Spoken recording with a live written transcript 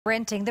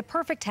Renting the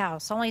perfect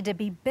house only to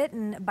be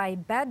bitten by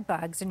bed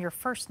bugs in your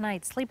first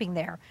night sleeping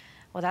there.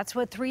 Well, that's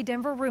what three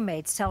Denver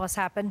roommates tell us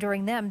happened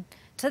during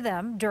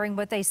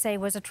what they say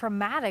was a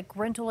traumatic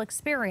rental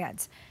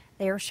experience.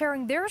 They are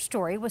sharing their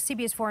story with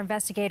CBS 4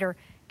 investigator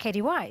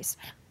Katie Weiss,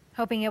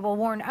 hoping it will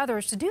warn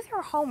others to do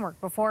their homework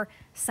before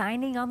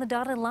signing on the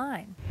dotted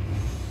line.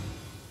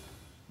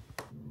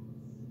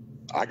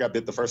 I got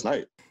bit the first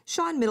night.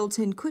 Sean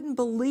Middleton couldn't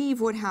believe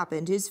what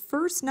happened his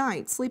first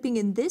night sleeping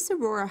in this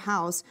Aurora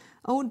house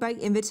owned by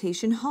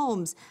Invitation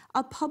Homes,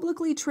 a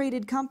publicly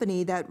traded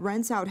company that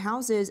rents out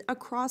houses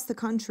across the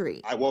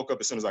country. I woke up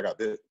as soon as I got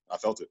bit. I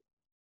felt it.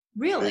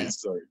 Really?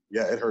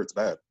 Yeah, it hurts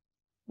bad.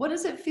 What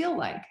does it feel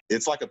like?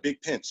 It's like a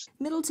big pinch.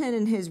 Middleton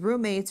and his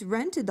roommates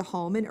rented the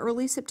home in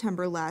early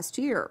September last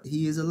year.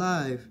 He is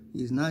alive.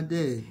 He's not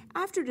dead.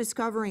 After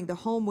discovering the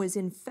home was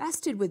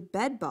infested with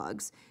bed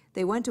bugs,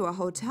 they went to a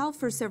hotel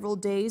for several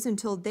days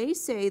until they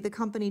say the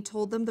company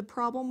told them the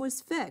problem was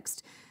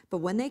fixed. But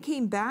when they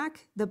came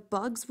back, the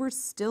bugs were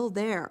still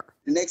there.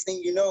 The next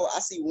thing you know, I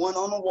see one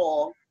on the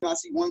wall. I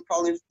see one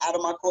crawling out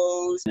of my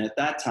clothes. And at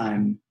that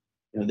time,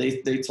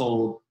 they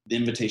told the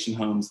Invitation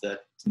Homes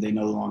that they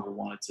no longer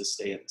wanted to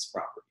stay in this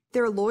property.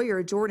 Their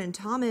lawyer, Jordan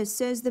Thomas,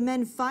 says the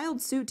men filed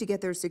suit to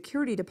get their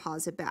security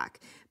deposit back,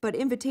 but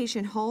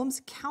Invitation Homes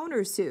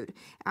countersued,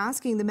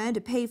 asking the men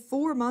to pay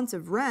 4 months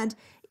of rent,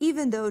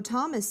 even though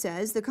Thomas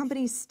says the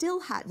company still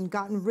hadn't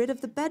gotten rid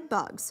of the bed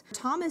bugs.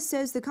 Thomas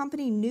says the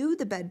company knew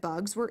the bed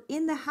bugs were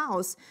in the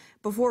house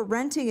before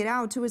renting it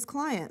out to his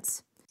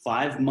clients.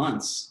 5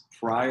 months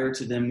prior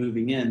to them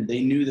moving in,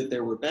 they knew that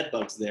there were bed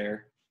bugs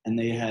there, and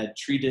they had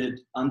treated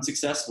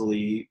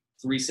unsuccessfully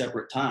 3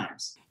 separate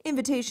times.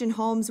 Invitation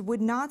Homes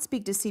would not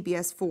speak to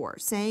CBS 4,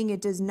 saying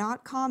it does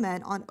not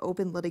comment on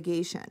open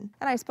litigation.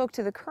 And I spoke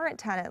to the current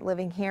tenant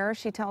living here.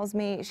 She tells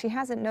me she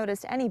hasn't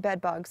noticed any bed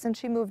bugs since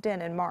she moved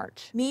in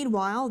March.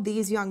 Meanwhile,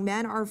 these young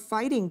men are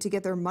fighting to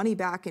get their money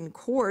back in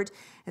court,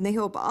 and they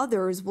hope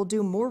others will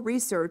do more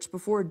research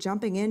before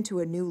jumping into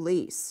a new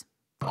lease.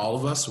 All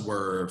of us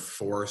were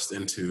forced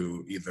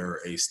into either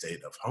a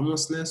state of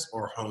homelessness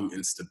or home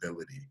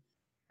instability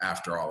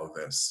after all of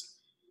this.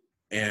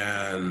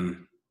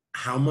 And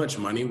how much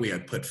money we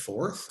had put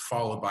forth,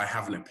 followed by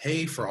having to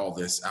pay for all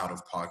this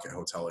out-of-pocket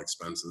hotel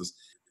expenses,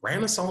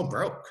 ran us all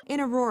broke.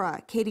 In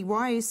Aurora, Katie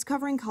Weiss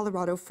covering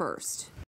Colorado First.